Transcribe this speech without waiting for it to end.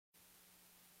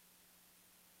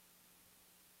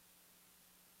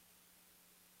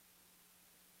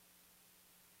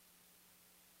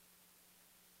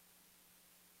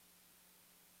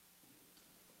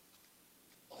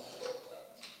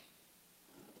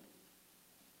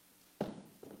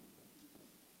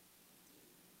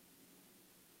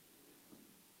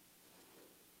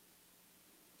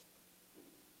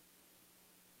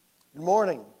Good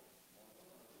morning.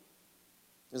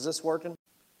 Is this working?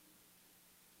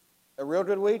 A real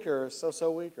good week or a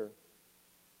so-so week? Or?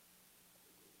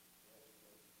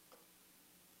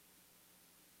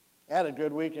 I had a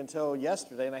good week until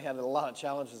yesterday, and I had a lot of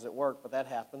challenges at work, but that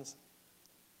happens.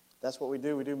 That's what we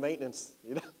do. We do maintenance,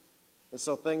 you know. And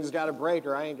so things got to break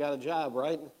or I ain't got a job,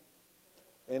 right?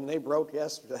 And they broke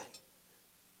yesterday.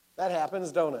 That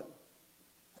happens, don't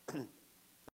it?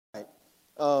 Right.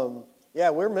 Yeah,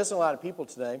 we're missing a lot of people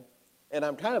today. And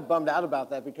I'm kind of bummed out about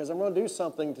that because I'm going to do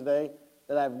something today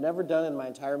that I've never done in my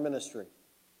entire ministry.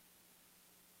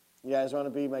 You guys want to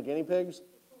be my guinea pigs?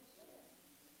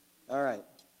 All right.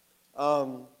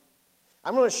 I'm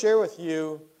going to share with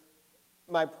you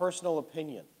my personal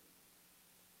opinion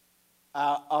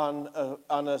on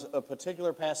a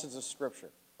particular passage of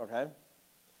Scripture, okay?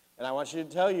 And I want you to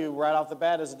tell you right off the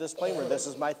bat as a disclaimer, this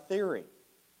is my theory,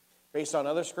 based on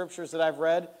other Scriptures that I've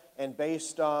read and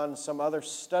based on some other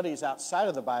studies outside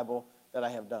of the Bible that I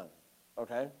have done,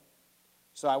 okay?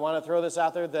 So I want to throw this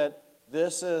out there that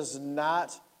this is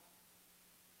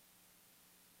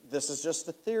just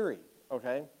a theory,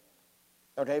 okay?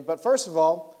 Okay, but first of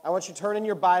all, I want you to turn in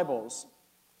your Bibles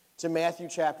to Matthew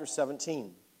chapter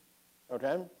 17,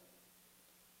 okay?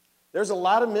 There's a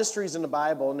lot of mysteries in the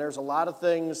Bible, and there's a lot of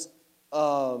things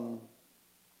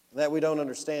that we don't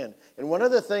understand. And one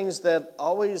of the things that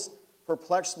always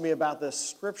perplexed me about this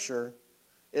scripture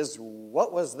is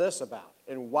what was this about?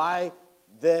 And why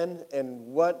then? And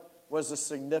what was the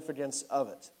significance of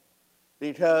it?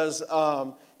 Because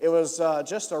it was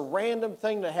just a random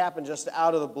thing that happened just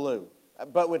out of the blue.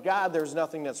 But with God, there's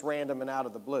nothing that's random and out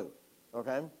of the blue.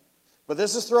 Okay? But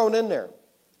this is thrown in there.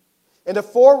 And the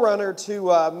forerunner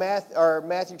to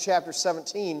Matthew chapter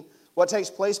 17, what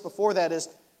takes place before that is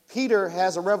Peter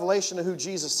has a revelation of who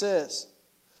Jesus is.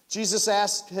 Jesus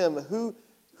asked him, who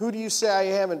do you say I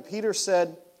am? And Peter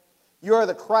said, you are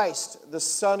the Christ, the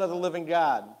Son of the living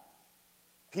God.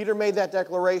 Peter made that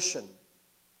declaration.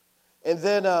 And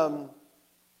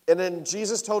then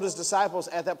Jesus told his disciples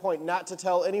at that point not to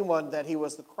tell anyone that he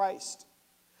was the Christ.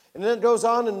 And then it goes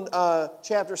on in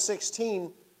chapter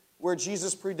 16 where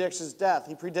Jesus predicts his death.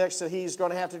 He predicts that he's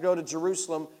going to have to go to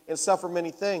Jerusalem and suffer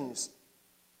many things.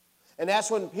 And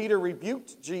that's when Peter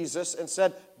rebuked Jesus and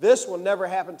said, this will never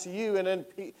happen to you. And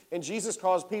Jesus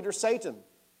calls Peter Satan.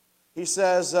 He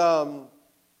says,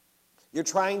 you're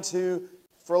trying to,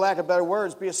 for lack of better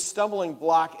words, be a stumbling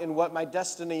block in what my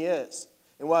destiny is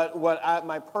and what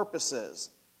my purpose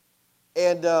is.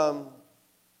 And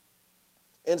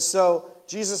so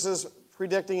Jesus is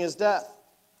predicting his death.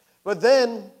 But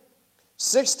then,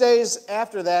 6 days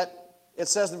after that, it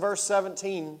says in verse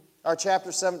 17, our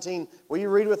chapter 17, will you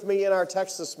read with me in our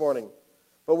text this morning?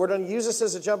 But we're going to use this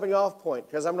as a jumping off point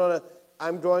because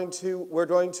we're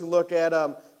going to look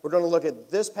at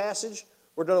this passage.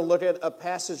 We're going to look at a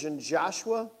passage in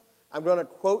Joshua. I'm going to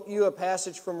quote you a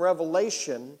passage from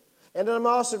Revelation, and then I'm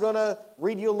also going to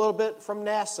read you a little bit from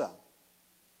NASA.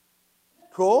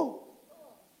 Cool?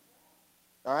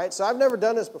 All right, so I've never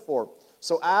done this before.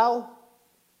 So Al,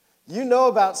 you know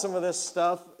about some of this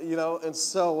stuff, you know, and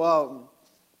so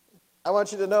I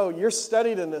want you to know you're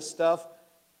studied in this stuff.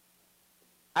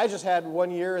 I just had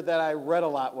 1 year that I read a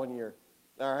lot 1 year,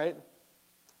 all right?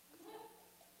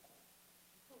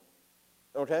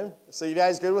 Okay, so you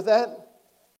guys good with that?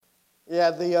 Yeah,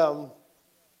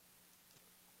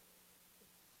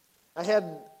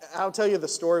 I'll tell you the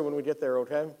story when we get there,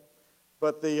 okay?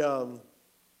 But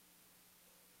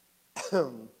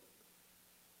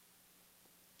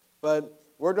but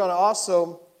we're going to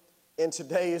also, in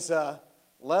today's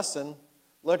lesson,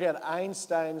 look at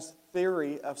Einstein's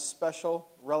theory of special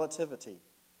relativity.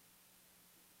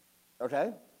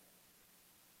 Okay?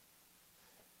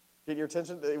 Get your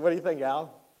attention? What do you think,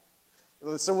 Al?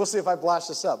 So we'll see if I blotch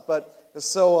this up. But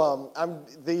so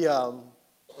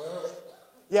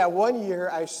 1 year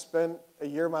I spent a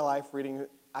year of my life reading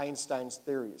Einstein's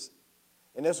theories.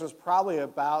 And this was probably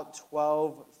about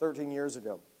 12, 13 years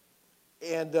ago.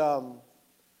 And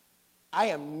I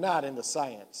am not into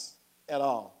science at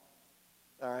all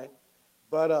right?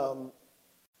 But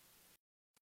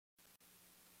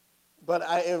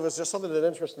it was just something that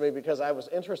interested me because I was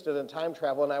interested in time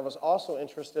travel, and I was also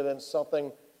interested in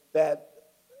something that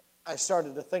I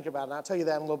started to think about, and I'll tell you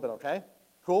that in a little bit, okay?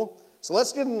 Cool? So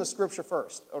let's get into the scripture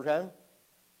first, okay?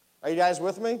 Are you guys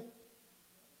with me?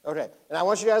 Okay, and I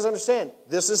want you guys to understand,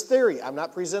 this is theory. I'm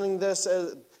not presenting this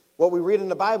as what we read in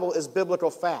the Bible is biblical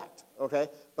fact, okay?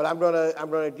 But I'm going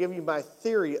to give you my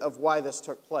theory of why this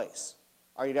took place.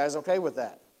 Are you guys okay with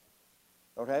that?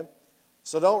 Okay?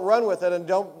 So don't run with it and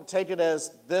don't take it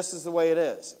as this is the way it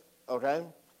is, okay?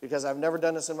 because I've never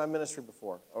done this in my ministry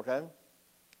before, okay?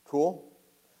 Cool?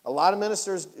 A lot of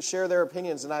ministers share their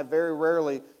opinions, and I very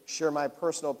rarely share my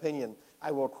personal opinion.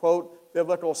 I will quote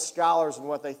biblical scholars and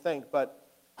what they think, but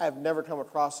I have never come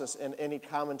across this in any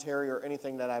commentary or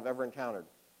anything that I've ever encountered,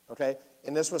 okay?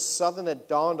 And this was something that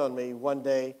dawned on me one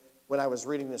day when I was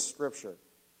reading this scripture,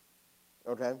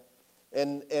 okay?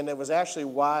 And it was actually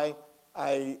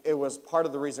it was part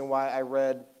of the reason why I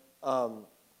read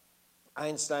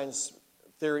Einstein's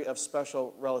theory of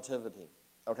special relativity,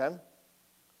 okay?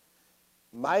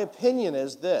 My opinion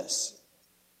is this.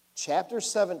 Chapter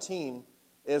 17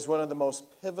 is one of the most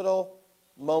pivotal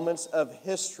moments of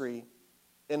history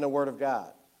in the Word of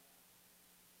God,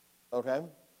 okay?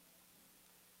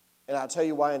 And I'll tell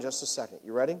you why in just a second.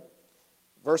 You ready?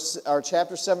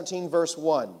 Chapter 17, verse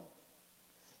 1.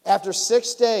 After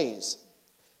 6 days,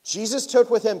 Jesus took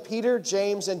with him Peter,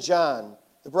 James, and John,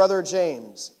 the brother of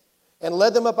James, and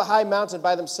led them up a high mountain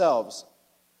by themselves.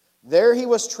 There he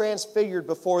was transfigured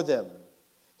before them.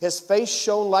 His face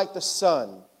shone like the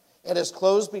sun, and his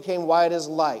clothes became white as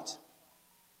light.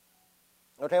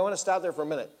 Okay, I want to stop there for a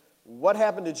minute. What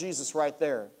happened to Jesus right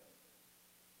there?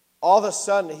 All of a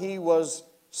sudden, he was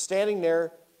standing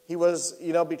there. He was,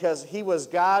 because he was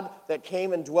God that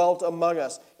came and dwelt among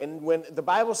us. And when the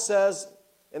Bible says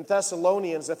in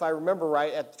Thessalonians, if I remember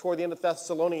right, toward the end of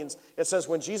Thessalonians, it says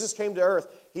when Jesus came to earth,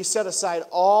 he set aside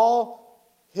all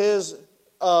his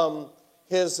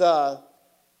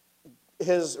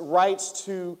rights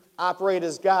to operate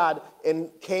as God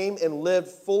and came and lived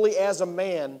fully as a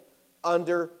man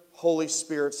under Holy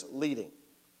Spirit's leading.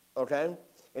 Okay?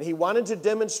 And he wanted to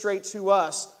demonstrate to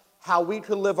us how we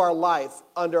could live our life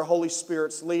under Holy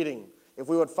Spirit's leading if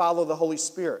we would follow the Holy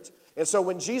Spirit. And so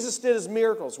when Jesus did his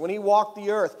miracles, when he walked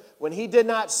the earth, when he did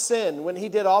not sin, when he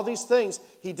did all these things,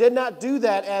 he did not do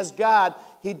that as God.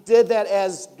 He did that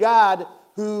as God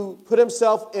who put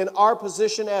himself in our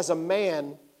position as a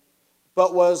man,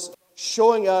 but was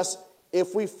showing us,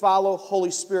 if we follow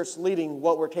Holy Spirit's leading,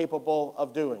 what we're capable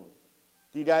of doing.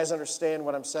 Do you guys understand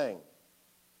what I'm saying?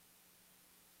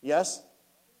 Yes?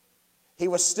 He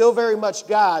was still very much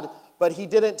God, but he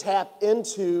didn't tap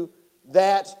into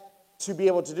that to be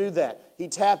able to do that. He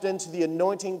tapped into the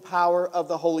anointing power of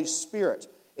the Holy Spirit.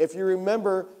 If you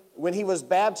remember, when he was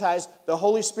baptized, the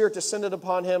Holy Spirit descended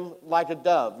upon him like a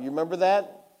dove. You remember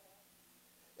that?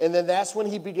 And then that's when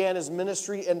he began his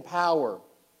ministry in power.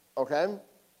 Okay?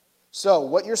 So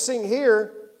what you're seeing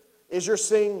here is you're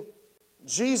seeing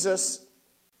Jesus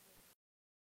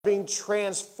being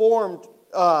transformed,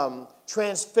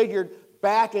 transfigured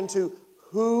back into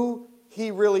who he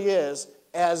really is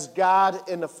as God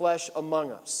in the flesh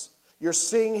among us. You're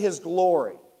seeing his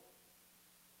glory.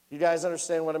 You guys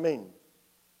understand what I mean?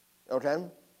 Okay?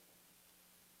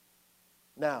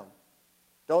 Now,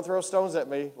 don't throw stones at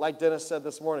me like Dennis said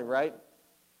this morning, right?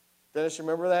 Dennis, you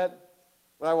remember that?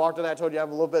 When I walked in, I told you I'm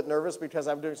a little bit nervous because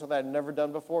I'm doing something I've never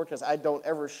done before because I don't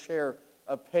ever share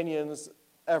opinions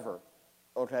ever,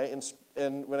 okay,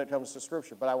 and when it comes to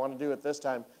Scripture. But I want to do it this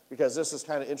time because this is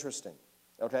kind of interesting,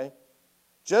 okay?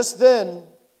 Just then,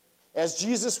 as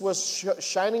Jesus was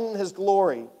shining his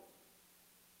glory,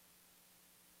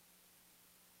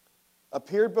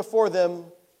 appeared before them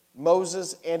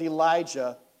Moses and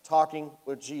Elijah talking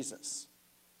with Jesus.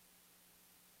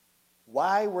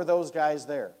 Why were those guys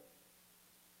there?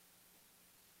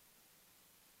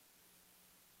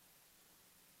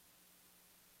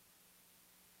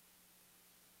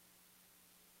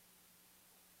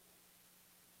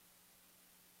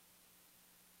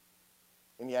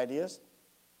 Any ideas?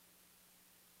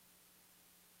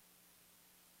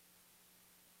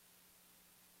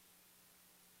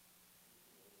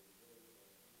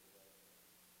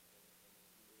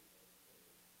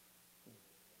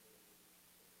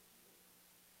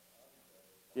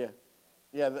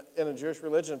 Yeah. In the Jewish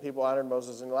religion, people honored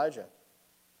Moses and Elijah.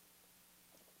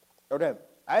 Okay.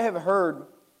 I have heard,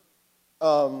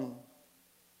 in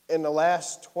the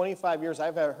last 25 years,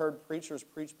 I've heard preachers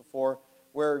preach before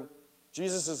where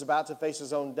Jesus is about to face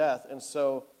his own death, and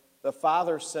so the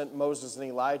Father sent Moses and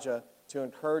Elijah to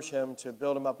encourage him, to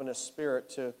build him up in his spirit,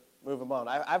 to move him on.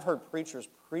 I've heard preachers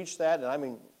preach that, and I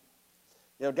mean,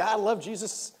 God loved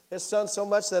Jesus, his son, so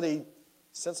much that he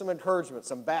sent some encouragement,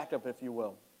 some backup, if you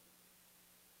will.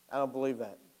 I don't believe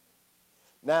that.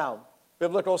 Now,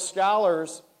 biblical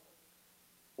scholars,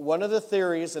 one of the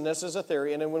theories, and this is a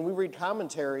theory, and then when we read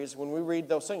commentaries, when we read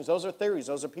those things, those are theories.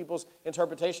 Those are people's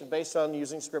interpretation based on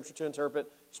using Scripture to interpret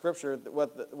Scripture,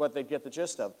 what they get the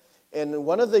gist of. And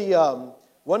one of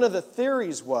the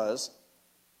theories was,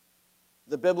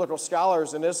 the biblical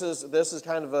scholars, and this is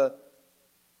kind of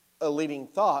a leading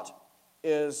thought,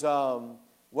 is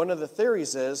one of the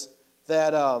theories is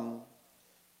that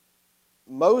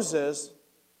Moses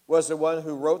was the one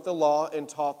who wrote the law and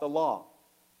taught the law.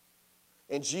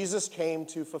 And Jesus came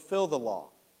to fulfill the law.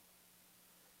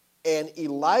 And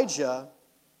Elijah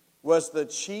was the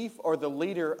chief or the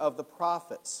leader of the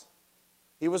prophets.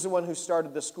 He was the one who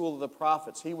started the school of the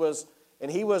prophets. He was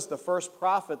the first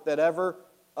prophet that ever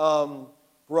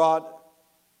brought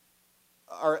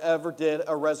or ever did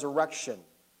a resurrection,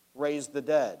 raised the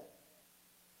dead.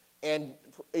 And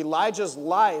Elijah's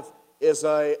life is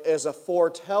a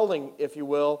foretelling, if you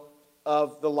will,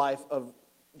 of the life of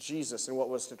Jesus and what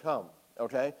was to come.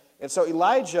 Okay? And so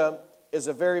Elijah is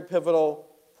a very pivotal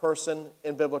person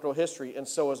in biblical history, and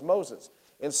so is Moses.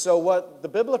 And so what the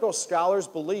biblical scholars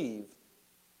believe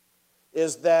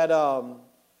is that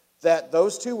that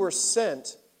those two were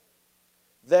sent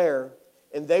there,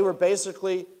 and they were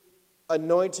basically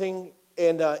anointing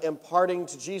and imparting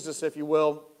to Jesus, if you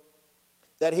will,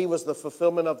 that he was the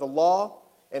fulfillment of the law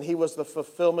and he was the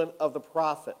fulfillment of the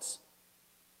prophets.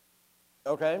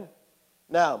 Okay?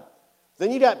 Now,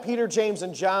 then you got Peter, James,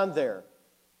 and John there.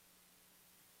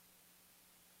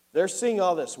 They're seeing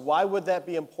all this. Why would that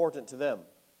be important to them?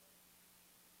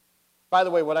 By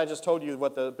the way, what I just told you,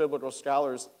 what the biblical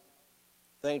scholars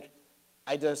think,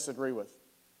 I disagree with.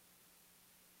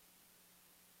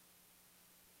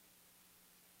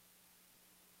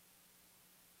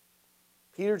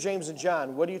 Peter, James, and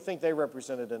John, what do you think they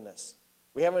represented in this?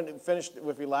 We haven't finished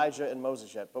with Elijah and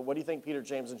Moses yet, but what do you think Peter,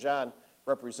 James, and John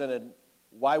represented?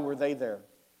 Why were they there?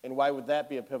 And why would that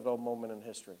be a pivotal moment in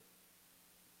history?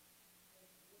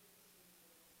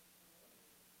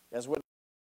 As what?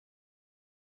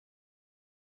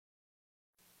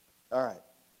 All right.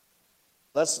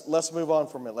 Let's move on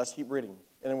for a minute. Let's keep reading,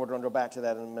 and then we're going to go back to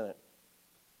that in a minute.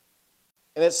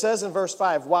 And it says in verse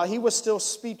 5, while he was still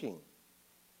speaking,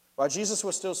 while Jesus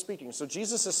was still speaking, so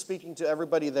Jesus is speaking to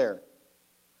everybody there.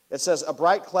 It says, a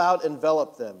bright cloud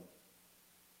enveloped them.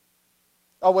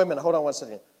 Oh, wait a minute. Hold on one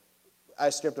second. I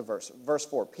skipped a verse. Verse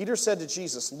 4. Peter said to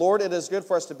Jesus, Lord, it is good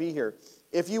for us to be here.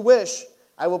 If you wish,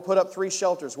 I will put up 3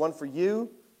 shelters, one for you,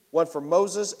 one for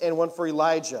Moses, and one for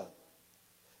Elijah.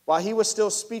 While Peter was still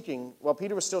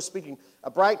speaking, a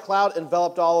bright cloud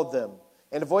enveloped all of them.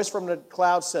 And a voice from the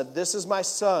cloud said, this is my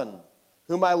son,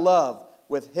 whom I love.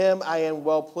 With him I am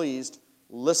well pleased.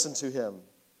 Listen to him.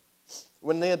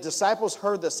 When the disciples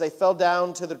heard this, they fell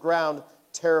down to the ground,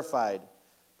 terrified.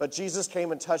 But Jesus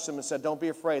came and touched them and said, don't be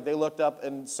afraid. They looked up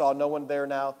and saw no one there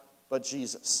now but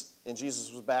Jesus. And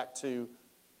Jesus was back to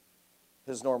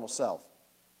his normal self.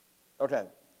 Okay.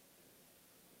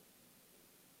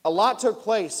 A lot took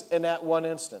place in that one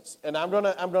instance. And I'm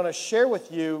gonna share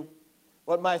with you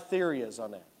what my theory is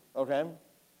on that. Okay?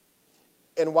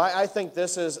 And why I think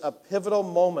this is a pivotal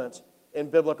moment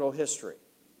in biblical history.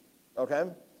 Okay?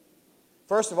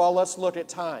 First of all, let's look at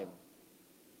time.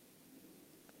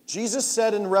 Jesus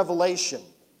said in Revelation,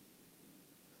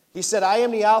 he said, I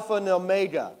am the Alpha and the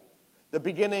Omega, the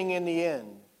beginning and the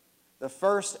end, the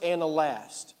first and the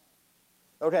last.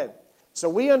 Okay, so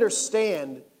we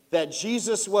understand that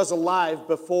Jesus was alive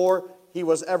before he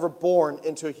was ever born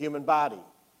into a human body.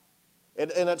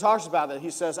 And it talks about that.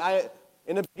 He says,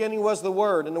 in the beginning was the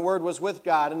Word, and the Word was with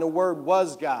God, and the Word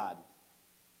was God.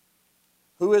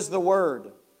 Who is the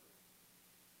Word?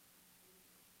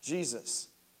 Jesus.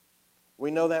 We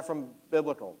know that from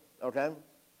biblical, okay?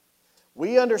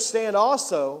 We understand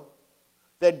also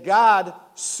that God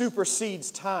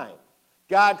supersedes time.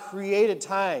 God created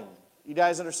time. You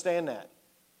guys understand that?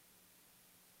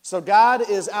 So God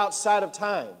is outside of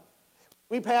time.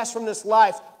 We pass from this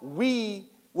life, we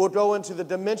will go into the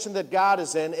dimension that God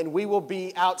is in, and we will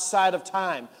be outside of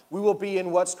time. We will be in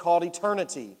what's called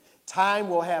eternity. Time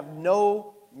will have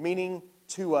no meaning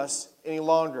to us any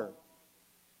longer.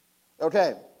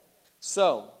 Okay,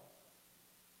 so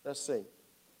let's see.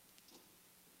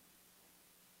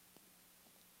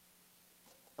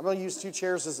 I'm going to use 2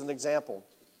 chairs as an example.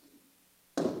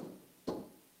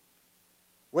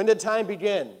 When did time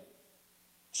begin?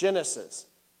 Genesis.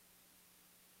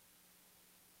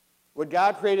 When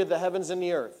God created the heavens and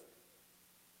the earth.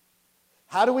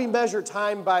 How do we measure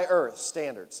time by earth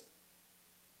standards?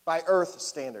 By earth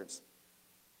standards.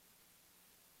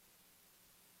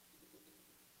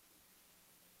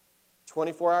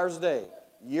 "24 hours a day,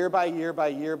 year by year by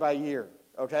year by year."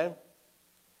 Okay?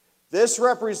 This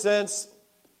represents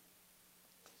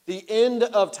the end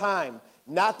of time.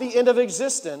 Not the end of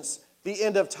existence, the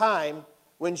end of time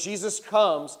when Jesus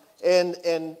comes and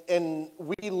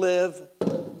we live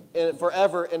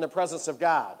forever in the presence of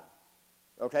God.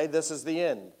 Okay? This is the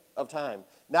end of time.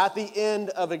 Not the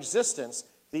end of existence,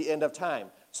 the end of time.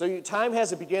 So time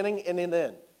has a beginning and an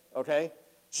end, okay?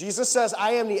 Jesus says,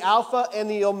 I am the Alpha and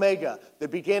the Omega, the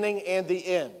beginning and the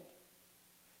end.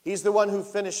 He's the one who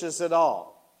finishes it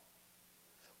all.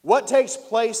 What takes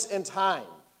place in time?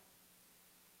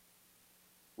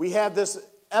 We have this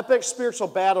epic spiritual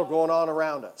battle going on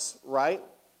around us, right?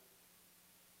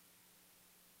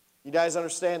 You guys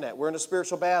understand that? We're in a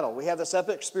spiritual battle. We have this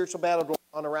epic spiritual battle going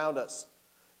on around us.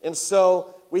 And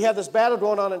so we have this battle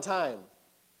going on in time.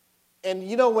 And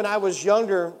you know, when I was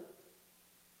younger,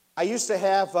 I used to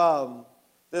have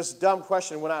this dumb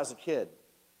question when I was a kid.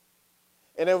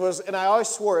 And I always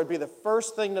swore it'd be the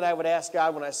first thing that I would ask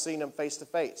God when I seen him face to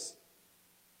face.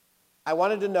 I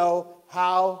wanted to know,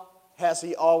 how has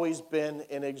he always been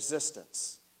in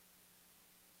existence?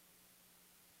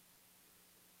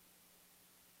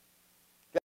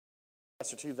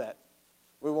 Answer to that.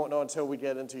 We won't know until we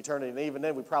get into eternity, and even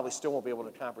then we probably still won't be able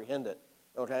to comprehend it,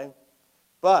 okay?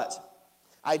 But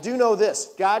I do know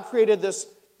this. God created this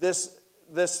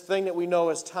thing that we know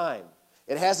as time.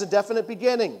 It has a definite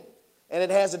beginning, and it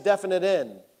has a definite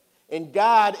end. And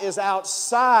God is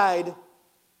outside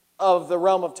of the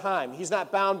realm of time. He's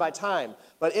not bound by time.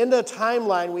 But in the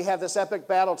timeline, we have this epic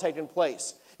battle taking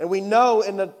place. And we know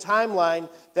in the timeline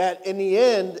that in the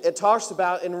end, it talks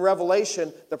about in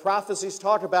Revelation, the prophecies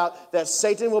talk about that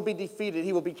Satan will be defeated.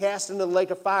 He will be cast into the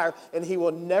lake of fire, and he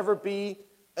will never be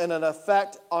in an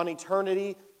effect on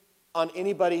eternity on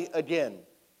anybody again.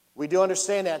 We do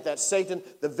understand that Satan,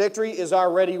 the victory is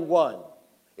already won.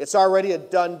 It's already a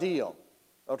done deal.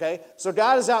 Okay? So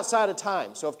God is outside of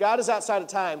time. So if God is outside of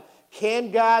time,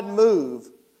 can God move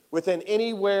within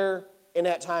anywhere in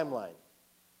that timeline?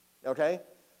 Okay?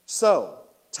 So,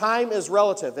 time is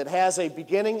relative. It has a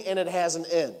beginning and it has an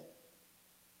end.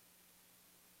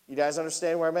 You guys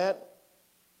understand where I'm at?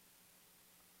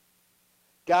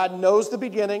 God knows the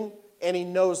beginning and he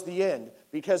knows the end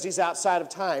because he's outside of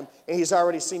time and he's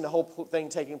already seen the whole thing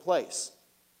taking place.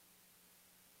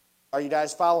 Are you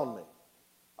guys following me?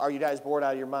 Are you guys bored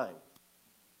out of your mind?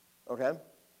 Okay?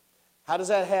 How does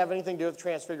that have anything to do with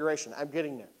transfiguration? I'm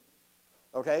getting there.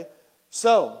 Okay?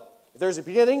 So, if there's a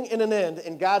beginning and an end,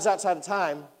 and God's outside of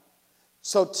time,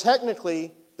 so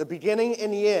technically, the beginning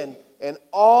and the end, and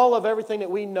all of everything that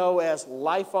we know as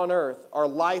life on earth, or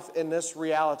life in this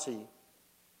reality,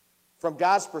 from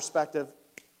God's perspective,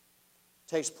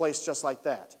 takes place just like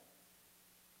that.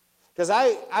 Because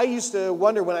I used to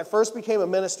wonder when I first became a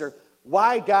minister,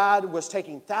 why God was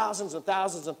taking thousands and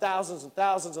thousands and thousands and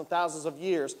thousands and thousands of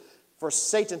years for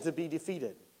Satan to be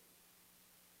defeated.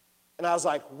 And I was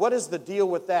like, what is the deal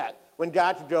with that when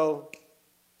God could go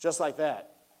just like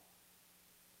that?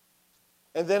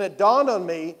 And then it dawned on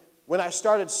me when I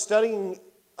started studying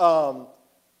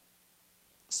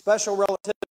special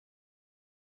relativity.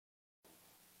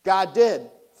 God did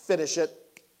finish it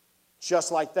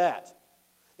just like that.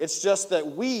 It's just that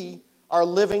we are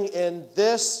living in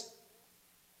this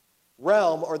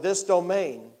realm or this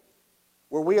domain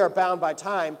where we are bound by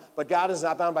time, but God is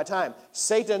not bound by time.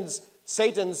 Satan's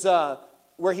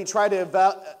where he tried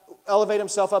to elevate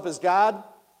himself up as God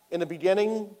in the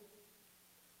beginning,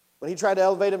 when he tried to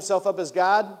elevate himself up as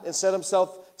God and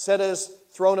set his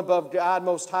throne above God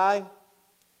Most High,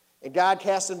 and God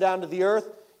cast him down to the earth,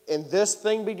 and this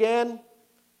thing began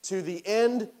to the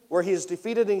end where he is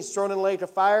defeated and he's thrown in the lake of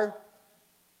fire.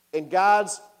 In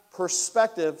God's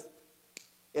perspective,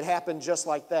 it happened just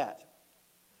like that.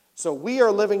 So we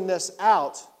are living this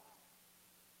out,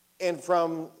 and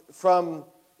from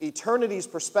eternity's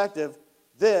perspective,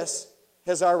 this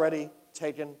has already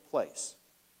taken place.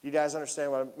 Do you guys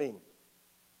understand what I mean?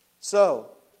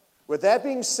 So, with that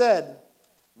being said,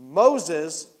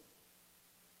 Moses,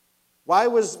 why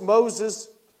was Moses,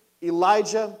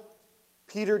 Elijah,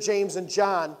 Peter, James, and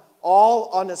John all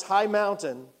on this high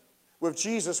mountain with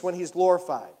Jesus when he's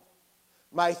glorified?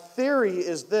 My theory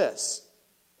is this.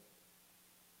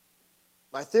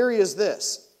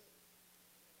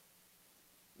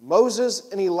 Moses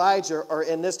and Elijah are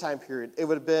in this time period. It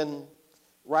would have been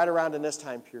right around in this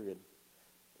time period.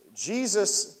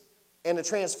 Jesus and the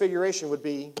Transfiguration would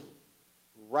be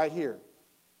right here.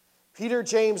 Peter,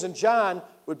 James, and John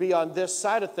would be on this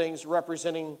side of things,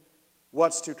 representing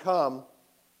what's to come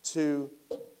to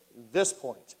this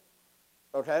point.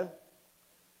 Okay?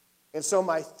 And so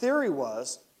my theory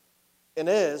was, and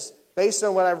is, based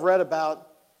on what I've read about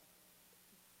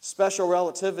special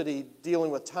relativity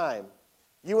dealing with time.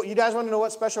 You guys want to know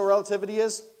what special relativity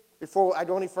is before I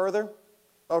go any further?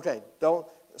 Okay,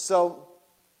 so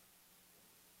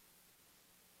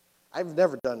I've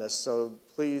never done this, so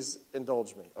please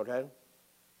indulge me, okay?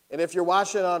 And if you're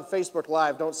watching on Facebook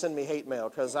Live, don't send me hate mail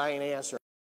because I ain't answering.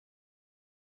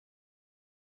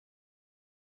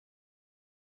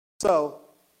 So,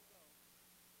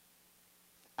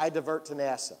 I divert to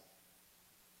NASA.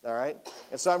 All right?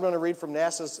 And so I'm going to read from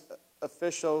NASA's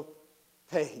official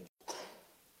page,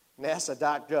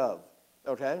 nasa.gov.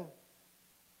 Okay?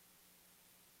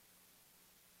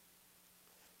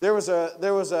 There was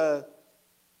a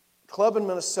club in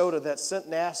Minnesota that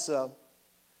sent NASA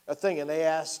a thing, and they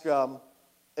asked an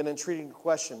intriguing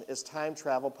question: is time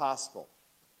travel possible?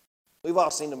 We've all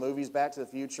seen the movies, Back to the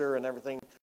Future and everything.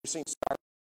 We've seen Star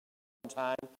Wars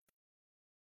Time,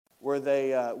 where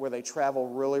they travel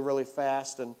really, really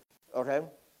fast. And okay,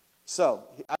 so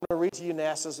I'm going to read to you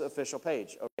NASA's official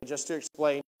page, okay, just to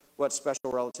explain what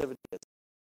special relativity is.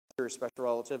 Special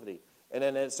relativity, and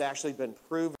then it's actually been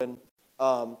proven.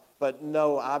 But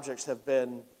no objects have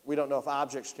been, we don't know if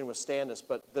objects can withstand this,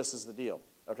 but this is the deal,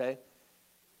 okay?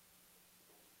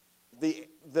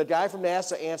 The guy from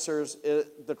NASA answers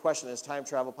the question, is time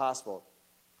travel possible?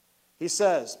 He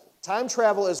says, time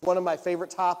travel is one of my favorite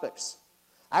topics.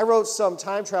 I wrote some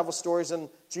time travel stories in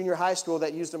junior high school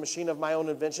that used a machine of my own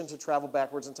invention to travel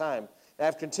backwards in time. And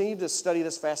I've continued to study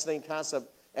this fascinating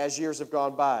concept as years have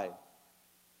gone by.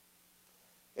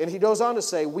 And he goes on to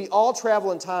say, we all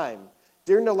travel in time.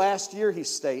 During the last year, he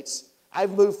states, I've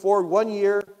moved forward 1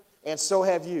 year, and so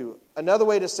have you. Another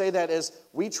way to say that is,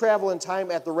 we travel in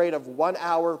time at the rate of 1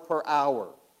 hour per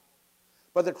hour.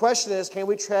 But the question is, can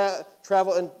we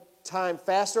travel in time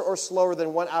faster or slower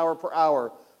than 1 hour per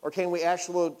hour? Or can we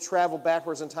actually travel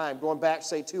backwards in time, going back,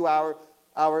 say, 2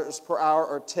 hours per hour,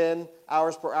 or 10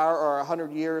 hours per hour, or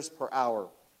 100 years per hour?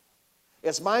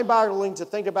 It's mind-boggling to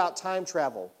think about time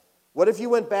travel. What if you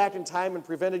went back in time and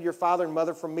prevented your father and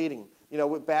mother from meeting? You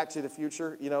know, Back to the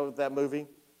Future, you know, that movie.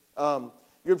 You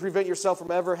would prevent yourself from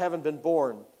ever having been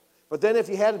born. But then if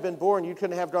you hadn't been born, you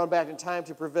couldn't have gone back in time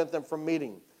to prevent them from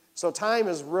meeting. So time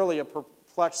is really a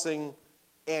perplexing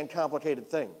and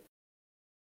complicated thing.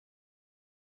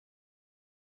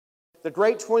 The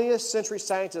great 20th century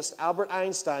scientist Albert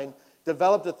Einstein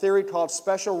developed a theory called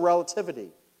special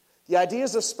relativity. The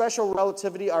ideas of special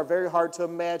relativity are very hard to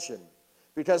imagine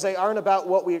because they aren't about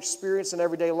what we experience in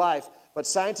everyday life, but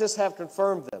scientists have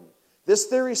confirmed them. This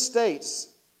theory states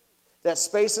that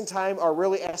space and time are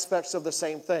really aspects of the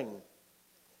same thing.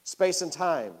 Space and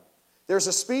time. There's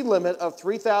a speed limit of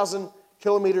 3,000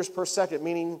 kilometers per second,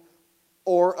 meaning,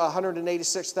 or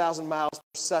 186,000 miles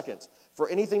per second, for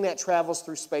anything that travels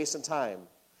through space and time.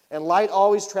 And light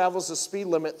always travels the speed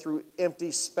limit through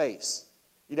empty space.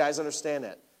 You guys understand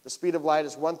that? The speed of light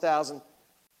is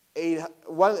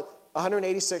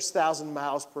 186,000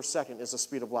 miles per second is the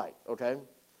speed of light, okay?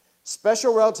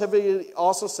 Special relativity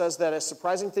also says that a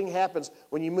surprising thing happens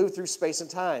when you move through space and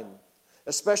time,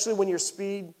 especially when your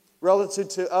speed relative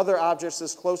to other objects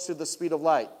is close to the speed of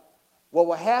light. What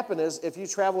will happen is if you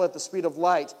travel at the speed of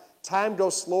light, time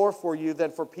goes slower for you than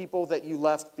for people that you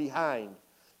left behind.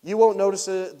 You won't notice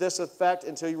this effect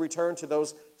until you return to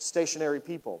those stationary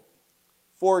people.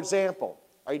 For example,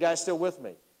 are you guys still with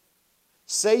me?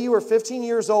 Say you were 15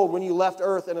 years old when you left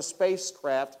Earth in a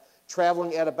spacecraft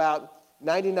traveling at about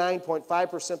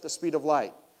 99.5% the speed of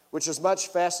light, which is much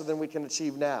faster than we can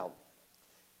achieve now.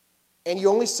 And you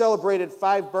only celebrated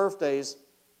 5 birthdays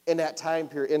in that time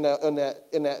period, in that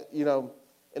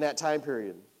time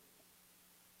period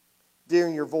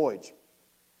during your voyage.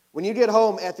 When you get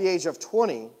home at the age of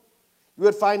 20, you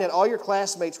would find that all your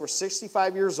classmates were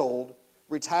 65 years old,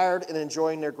 retired, and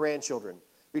enjoying their grandchildren.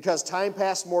 Because time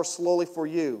passed more slowly for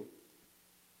you,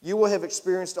 you will have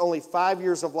experienced only 5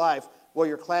 years of life, while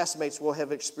your classmates will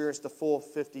have experienced the full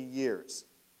 50 years.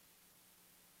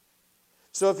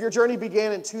 So if your journey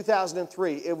began in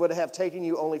 2003, it would have taken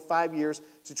you only 5 years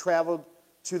to travel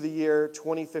to the year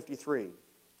 2053,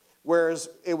 whereas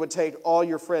it would take all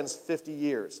your friends 50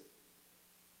 years.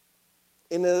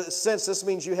 In a sense, this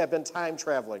means you have been time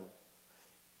traveling.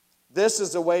 This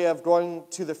is a way of going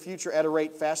to the future at a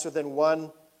rate faster than 1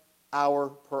 hour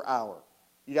per hour.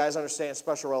 You guys understand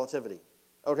special relativity?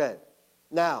 Okay.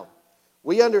 Now,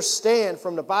 we understand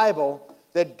from the Bible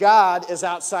that God is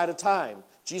outside of time.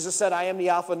 Jesus said, I am the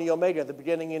Alpha and the Omega, the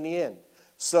beginning and the end.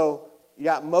 So you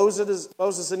got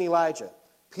Moses and Elijah,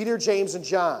 Peter, James, and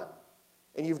John.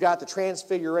 And you've got the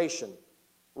Transfiguration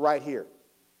right here.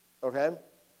 Okay?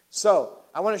 So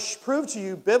I want to prove to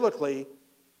you biblically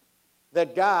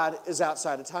that God is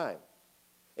outside of time.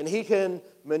 And he can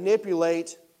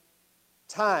manipulate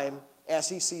time as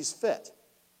he sees fit.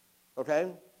 Okay?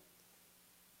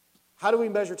 How do we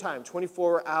measure time?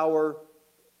 24-hour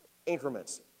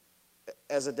increments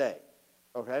as a day.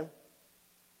 Okay?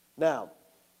 Now,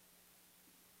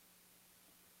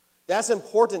 that's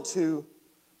important to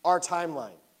our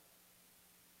timeline.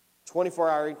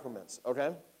 24-hour increments.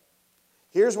 Okay?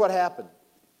 Here's what happened.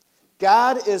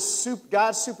 God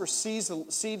supersedes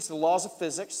the laws of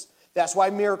physics. That's why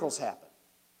miracles happen.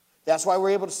 That's why we're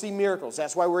able to see miracles.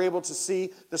 That's why we're able to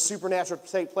see the supernatural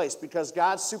take place, because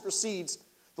God supersedes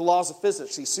the laws of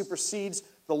physics. He supersedes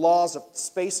the laws of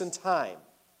space and time.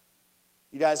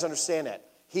 You guys understand that?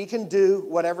 He can do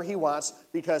whatever he wants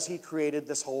because he created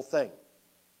this whole thing.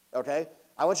 Okay?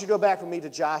 I want you to go back with me to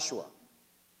Joshua.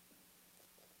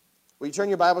 Will you turn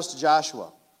your Bibles to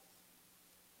Joshua?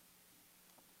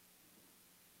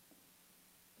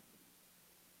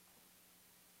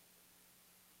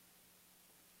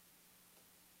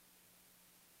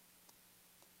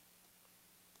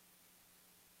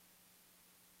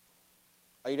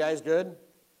 Are you guys good?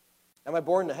 Am I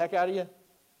boring the heck out of you?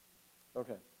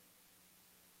 Okay.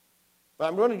 But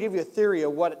I'm going to give you a theory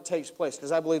of what takes place,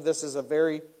 because I believe this is a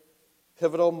very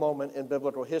pivotal moment in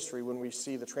biblical history when we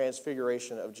see the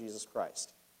transfiguration of Jesus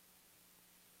Christ.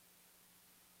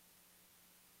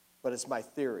 But it's my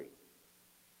theory.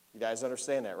 You guys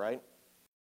understand that, right?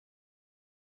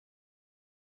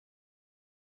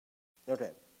 Okay,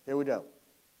 here we go.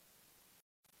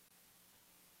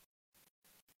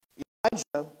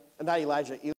 Joshua,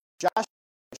 I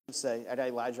should say, I got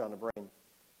Elijah on the brain.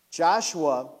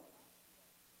 Joshua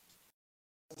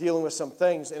was dealing with some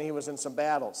things, and he was in some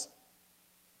battles.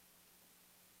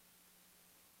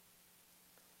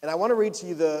 And I want to read to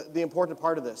you the important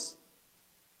part of this.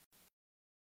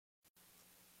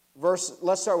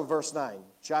 Let's start with verse 9.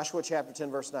 Joshua chapter 10,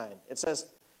 verse 9. It says,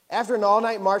 after an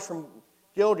all-night march from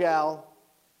Gilgal,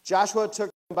 Joshua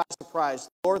took them by surprise.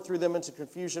 The Lord threw them into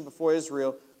confusion before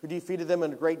Israel, who defeated them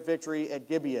in a great victory at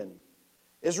Gibeon.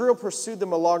 Israel pursued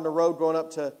them along the road going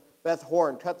up to Beth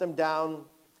Horon, cut them down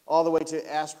all the way to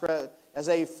Askra as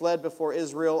they fled before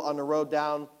Israel on the road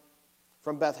down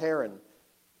from Beth Horon.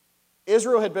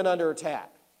 Israel had been under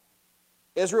attack.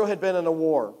 Israel had been in a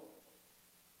war.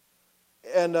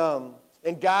 And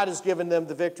God has given them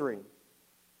the victory.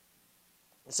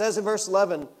 It says in verse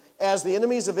 11, as the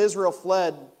enemies of Israel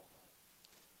fled,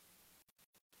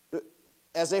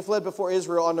 as they fled before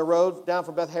Israel on the road down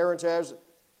from Beth Horon to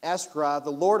Askra,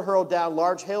 the Lord hurled down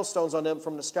large hailstones on them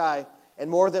from the sky, and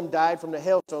more of them died from the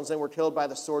hailstones and were killed by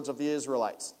the swords of the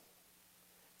Israelites.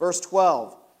 Verse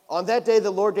 12, on that day the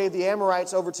Lord gave the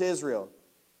Amorites over to Israel.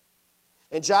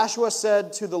 And Joshua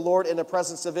said to the Lord in the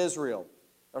presence of Israel,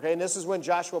 okay, and this is when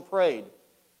Joshua prayed.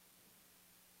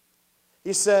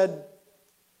 He said,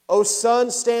 O sun,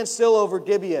 stand still over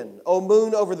Gibeon. O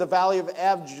moon, over the valley of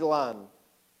Ajalon.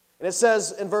 And it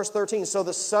says in verse 13, so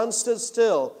the sun stood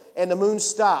still and the moon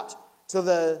stopped till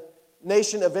the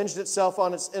nation avenged itself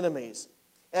on its enemies,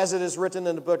 as it is written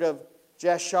in the book of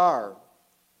Jashar.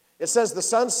 It says the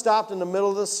sun stopped in the middle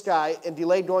of the sky and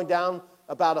delayed going down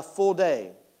about a full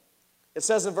day. It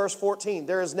says in verse 14,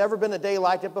 there has never been a day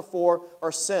like it before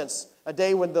or since, a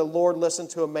day when the Lord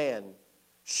listened to a man.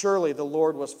 Surely the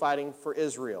Lord was fighting for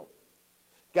Israel.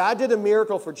 God did a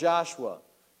miracle for Joshua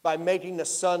by making the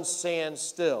sun stand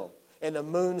still and the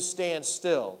moon stand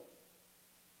still.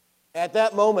 At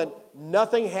that moment,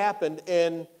 nothing happened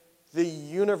in the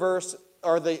universe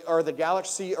or the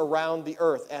galaxy around the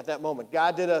earth at that moment.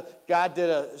 God did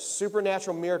a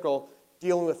supernatural miracle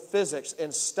dealing with physics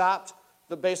and stopped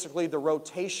basically the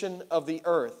rotation of the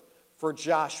earth for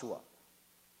Joshua.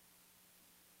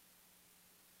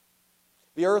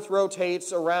 The earth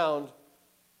rotates around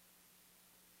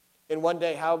in one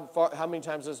day. How many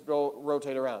times does it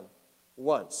rotate around?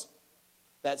 Once.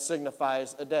 That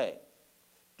signifies a day.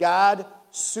 God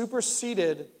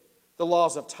superseded the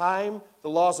laws of time, the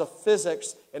laws of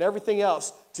physics, and everything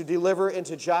else to deliver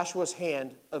into Joshua's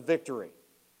hand a victory.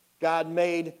 God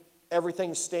made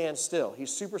everything stand still. He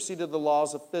superseded the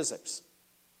laws of physics.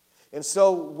 And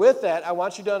so with that, I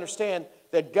want you to understand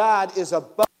that God is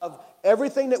above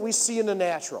everything that we see in the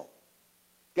natural.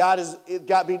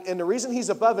 And the reason he's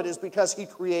above it is because he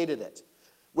created it.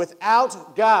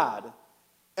 Without God,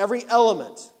 every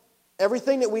element,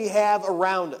 everything that we have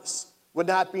around us would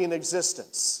not be in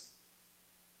existence.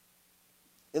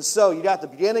 And so you got the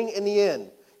beginning and the end,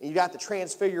 and you got the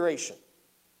transfiguration.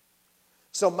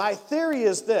 So my theory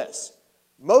is this.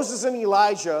 Moses and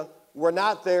Elijah were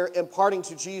not there imparting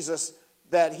to Jesus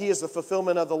that he is the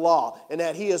fulfillment of the law, and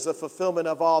that he is the fulfillment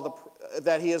of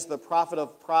that he is the prophet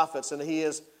of prophets, and he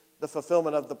is the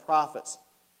fulfillment of the prophets.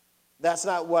 That's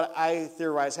not what I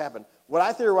theorize happened. What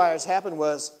I theorize happened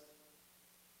was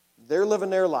they're living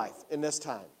their life in this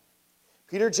time.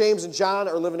 Peter, James, and John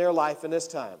are living their life in this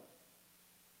time.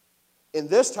 In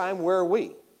this time, where are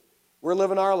we? We're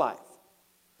living our life.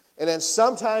 And then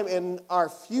sometime in our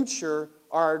future,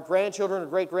 our grandchildren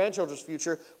and great-grandchildren's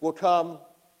future will come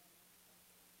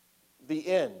the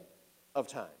end of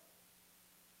time.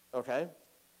 Okay?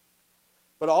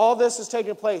 But all this is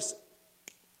taking place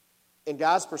in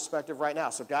God's perspective right now.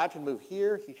 So God can move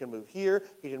here, he can move here,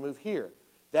 he can move here.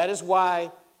 That is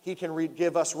why he can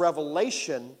give us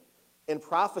revelation and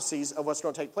prophecies of what's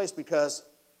going to take place, because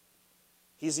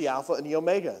he's the Alpha and the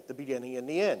Omega, the beginning and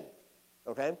the end.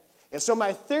 Okay? And so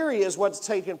my theory is what's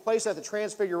taking place at the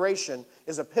Transfiguration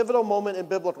is a pivotal moment in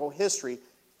biblical history.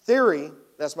 Theory,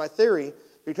 that's my theory,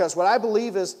 because what I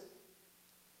believe is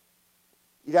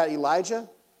you got Elijah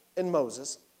and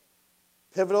Moses,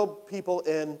 pivotal people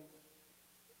in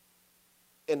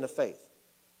the faith,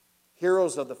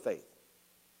 heroes of the faith.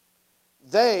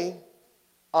 They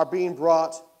are being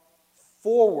brought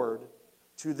forward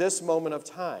to this moment of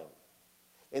time.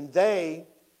 And they,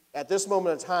 at this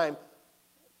moment of time,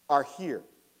 are here.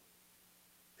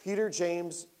 Peter,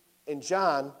 James, and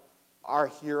John are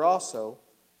here also,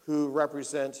 who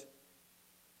represent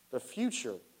the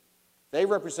future. They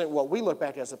represent what we look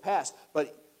back as the past.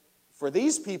 But for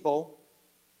these people,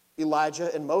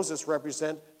 Elijah and Moses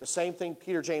represent the same thing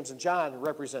Peter, James, and John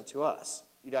represent to us.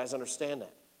 You guys understand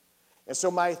that? And so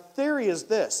my theory is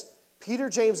this. Peter,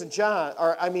 James, and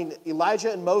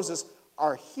Elijah and Moses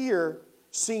are here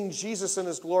seeing Jesus in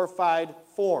his glorified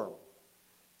form.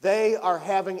 They are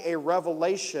having a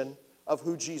revelation of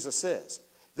who Jesus is.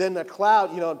 Then the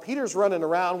cloud, and Peter's running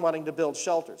around wanting to build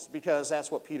shelters, because that's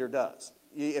what Peter does.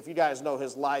 If you guys know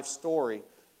his life story,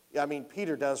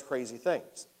 Peter does crazy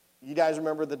things. You guys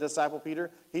remember the disciple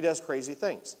Peter? He does crazy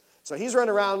things. So he's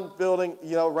running around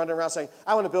running around saying,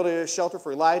 I want to build a shelter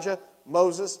for Elijah,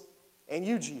 Moses, and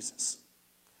you, Jesus.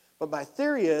 But my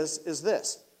theory is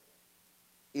this.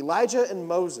 Elijah and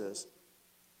Moses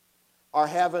are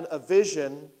having a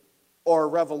vision or a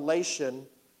revelation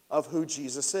of who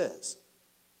Jesus is.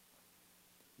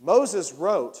 Moses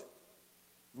wrote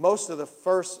most of the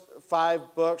first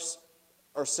 5 books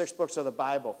or 6 books of the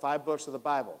Bible, 5 books of the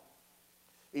Bible.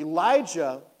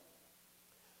 Elijah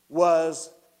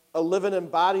was a living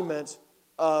embodiment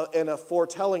and a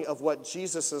foretelling of what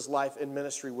Jesus' life and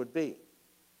ministry would be.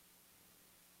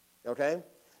 Okay?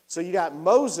 So you got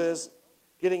Moses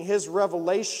getting his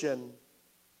revelation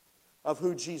of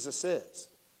who Jesus is.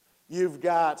 You've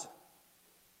got,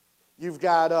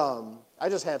 I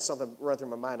just had something run through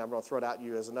my mind. I'm going to throw it out to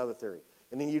you as another theory.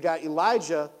 And then you got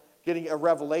Elijah getting a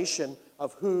revelation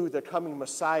of who the coming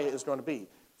Messiah is going to be.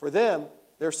 For them,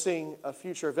 they're seeing a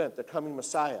future event, the coming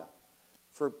Messiah.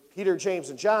 For Peter, James,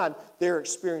 and John, they're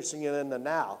experiencing it in the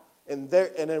now. And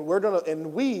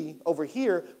we over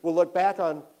here will look back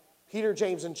on Peter,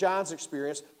 James, and John's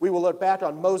experience. We will look back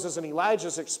on Moses and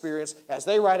Elijah's experience as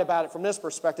they write about it from this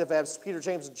perspective, as Peter,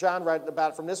 James, and John write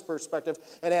about it from this perspective,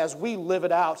 and as we live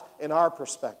it out in our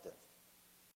perspective.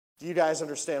 Do you guys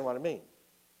understand what I mean?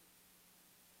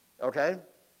 Okay?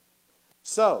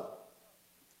 So,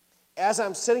 as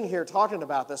I'm sitting here talking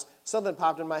about this, something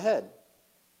popped in my head.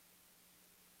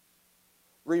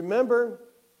 Remember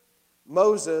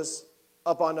Moses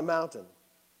up on the mountain.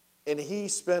 And he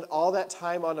spent all that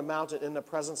time on the mountain in the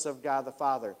presence of God the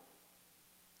Father.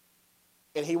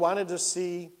 And he wanted to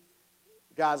see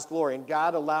God's glory. And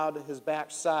God allowed his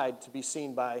backside to be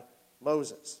seen by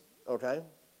Moses. Okay?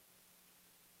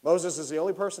 Moses is the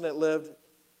only person that lived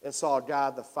and saw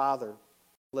God the Father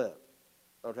live.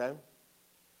 Okay?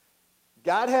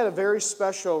 God had a very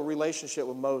special relationship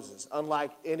with Moses,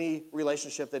 unlike any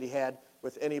relationship that he had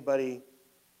with anybody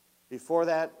before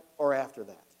that or after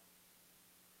that.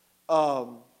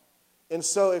 And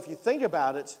so if you think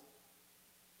about it,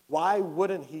 why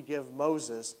wouldn't he give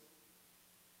Moses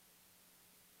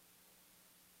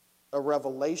a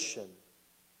revelation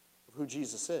of who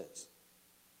Jesus is?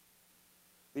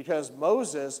 Because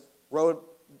Moses wrote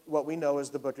what we know as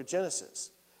the book of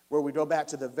Genesis, where we go back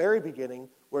to the very beginning,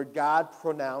 where God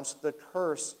pronounced the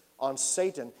curse on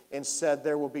Satan and said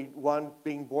there will be one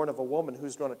being born of a woman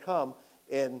who's going to come,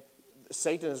 and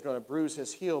Satan is going to bruise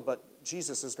his heel, but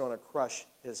Jesus is going to crush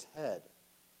his head.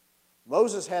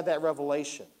 Moses had that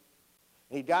revelation.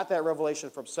 And he got that revelation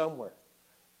from somewhere.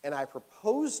 And I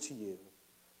propose to you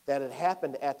that it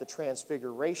happened at the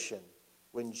Transfiguration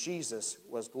when Jesus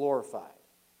was glorified.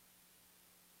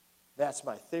 That's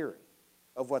my theory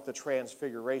of what the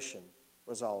Transfiguration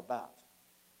was all about.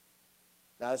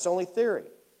 Now, it's only theory,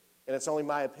 and it's only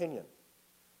my opinion.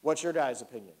 What's your guys'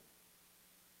 opinion?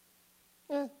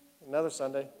 Another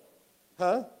Sunday.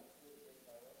 Huh?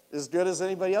 As good as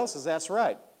anybody else's, that's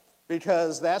right.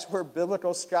 Because that's where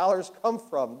biblical scholars come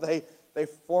from. They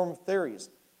form theories.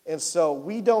 And so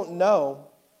we don't know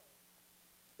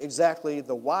exactly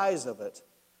the whys of it,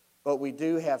 but we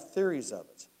do have theories of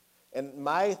it. And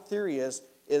my theory is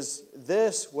is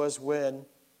this was when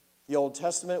the Old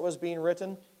Testament was being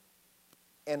written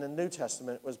and the New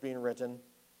Testament was being written,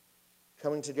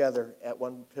 coming together at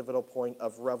one pivotal point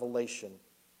of revelation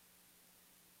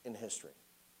in history.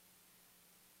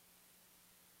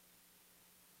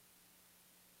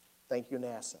 Thank you,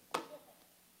 NASA.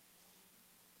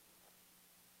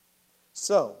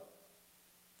 So,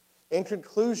 in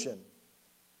conclusion,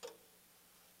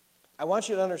 I want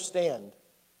you to understand,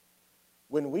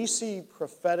 when we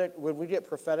get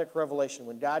prophetic revelation,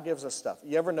 when God gives us stuff,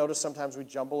 you ever notice sometimes we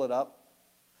jumble it up?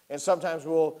 And sometimes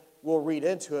we'll read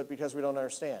into it because we don't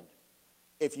understand.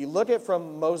 If you look at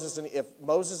from Moses, and if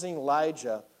Moses and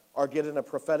Elijah are getting a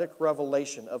prophetic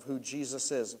revelation of who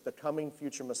Jesus is, the coming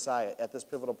future Messiah at this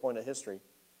pivotal point of history,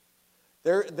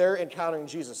 they're encountering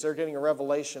Jesus. They're getting a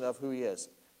revelation of who he is.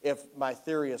 If my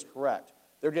theory is correct,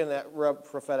 they're getting that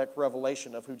prophetic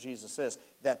revelation of who Jesus is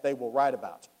that they will write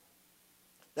about.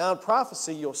 Now in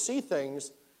prophecy, you'll see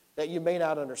things that you may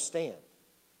not understand.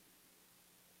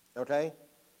 Okay?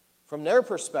 From their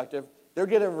perspective, they're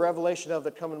getting a revelation of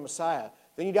the coming Messiah.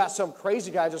 Then you got some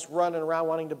crazy guy just running around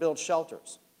wanting to build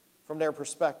shelters from their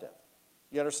perspective.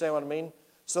 You understand what I mean?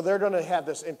 So they're going to have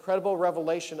this incredible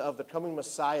revelation of the coming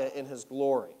Messiah in his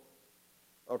glory.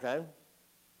 Okay?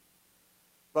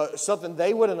 But something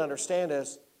they wouldn't understand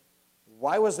is,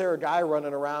 why was there a guy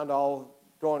running around all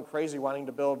going crazy wanting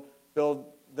to build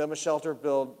them a shelter,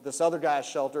 build this other guy a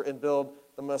shelter, and build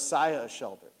the Messiah a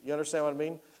shelter? You understand what I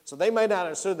mean? So they may not have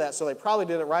understood that, so they probably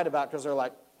didn't write about it because they're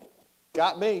like,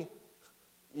 got me.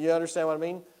 You understand what I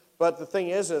mean? But the thing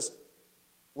is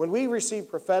when we receive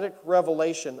prophetic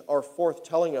revelation or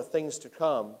foretelling of things to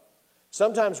come,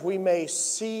 sometimes we may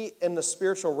see in the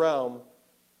spiritual realm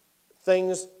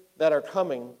things that are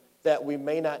coming that we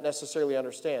may not necessarily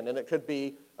understand. And it could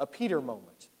be a Peter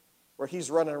moment where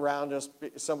he's running around, just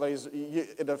somebody's,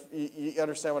 you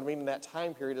understand what I mean, in that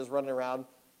time period is running around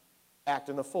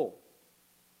acting a fool,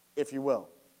 if you will.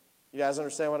 You guys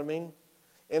understand what I mean?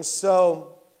 And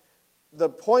so the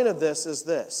point of this is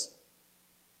this.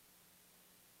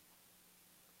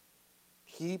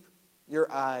 Keep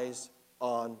your eyes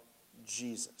on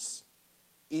Jesus.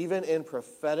 Even in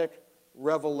prophetic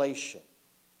revelation,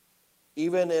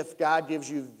 even if God gives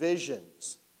you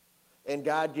visions and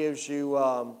God gives you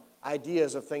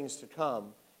ideas of things to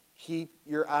come, keep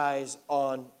your eyes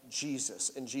on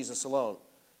Jesus and Jesus alone.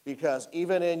 Because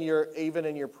even in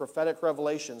your prophetic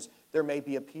revelations, there may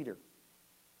be a Peter.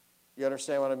 You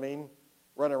understand what I mean?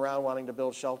 Running around wanting to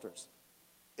build shelters,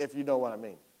 if you know what I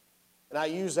mean. And I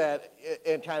use that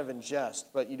in kind of in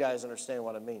jest, but you guys understand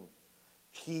what I mean.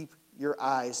 Keep your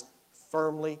eyes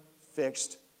firmly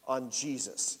fixed on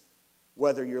Jesus.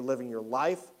 Whether you're living your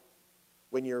life,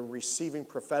 when you're receiving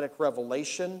prophetic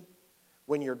revelation,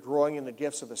 when you're growing in the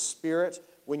gifts of the Spirit,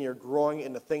 when you're growing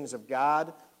in the things of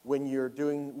God, when you're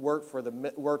doing work for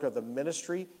the work of the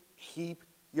ministry, keep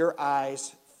your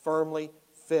eyes firmly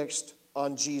fixed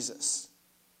on Jesus.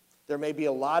 There may be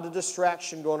a lot of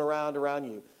distraction going around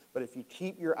you, but if you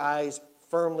keep your eyes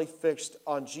firmly fixed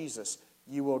on Jesus,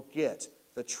 you will get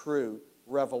the true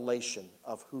revelation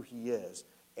of who he is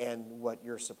and what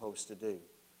you're supposed to do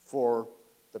for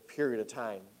the period of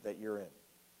time that you're in.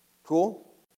 Cool?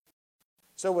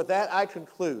 So with that, I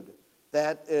conclude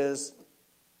that is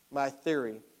my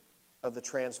theory of the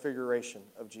transfiguration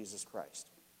of Jesus Christ.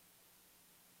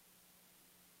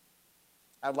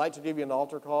 I'd like to give you an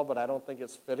altar call, but I don't think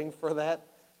it's fitting for that.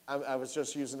 I was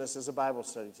just using this as a Bible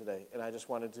study today, and I just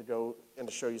wanted to go and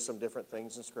to show you some different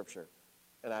things in Scripture.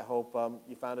 And I hope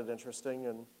you found it interesting,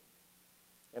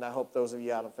 and I hope those of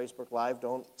you out on Facebook Live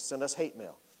don't send us hate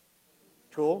mail.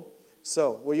 Cool?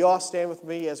 So, will you all stand with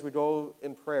me as we go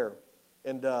in prayer?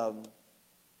 And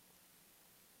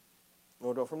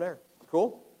we'll go from there.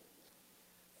 Cool?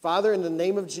 Father, in the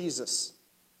name of Jesus,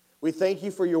 we thank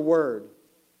you for your word.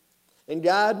 And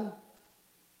God,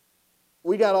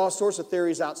 we got all sorts of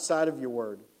theories outside of your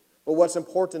word. But what's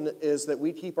important is that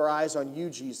we keep our eyes on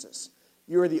you, Jesus.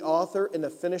 You are the author and the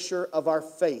finisher of our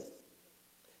faith.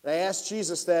 And I ask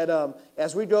Jesus that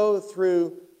as we go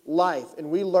through life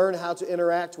and we learn how to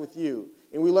interact with you,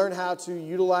 and we learn how to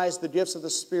utilize the gifts of the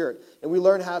Spirit, and we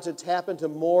learn how to tap into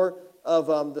more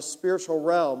of the spiritual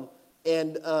realm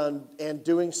and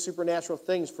doing supernatural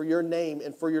things for your name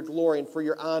and for your glory and for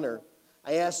your honor,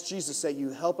 I ask Jesus that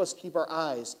you help us keep our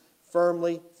eyes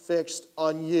firmly fixed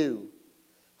on you.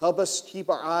 Help us keep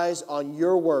our eyes on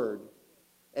your word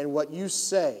and what you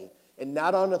say, and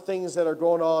not on the things that are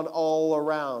going on all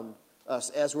around us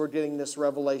as we're getting this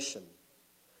revelation.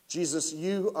 Jesus,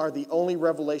 you are the only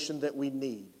revelation that we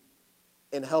need.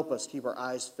 And help us keep our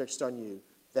eyes fixed on you.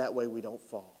 That way we don't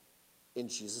fall. In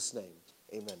Jesus' name,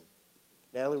 Amen.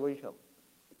 Natalie, will you come?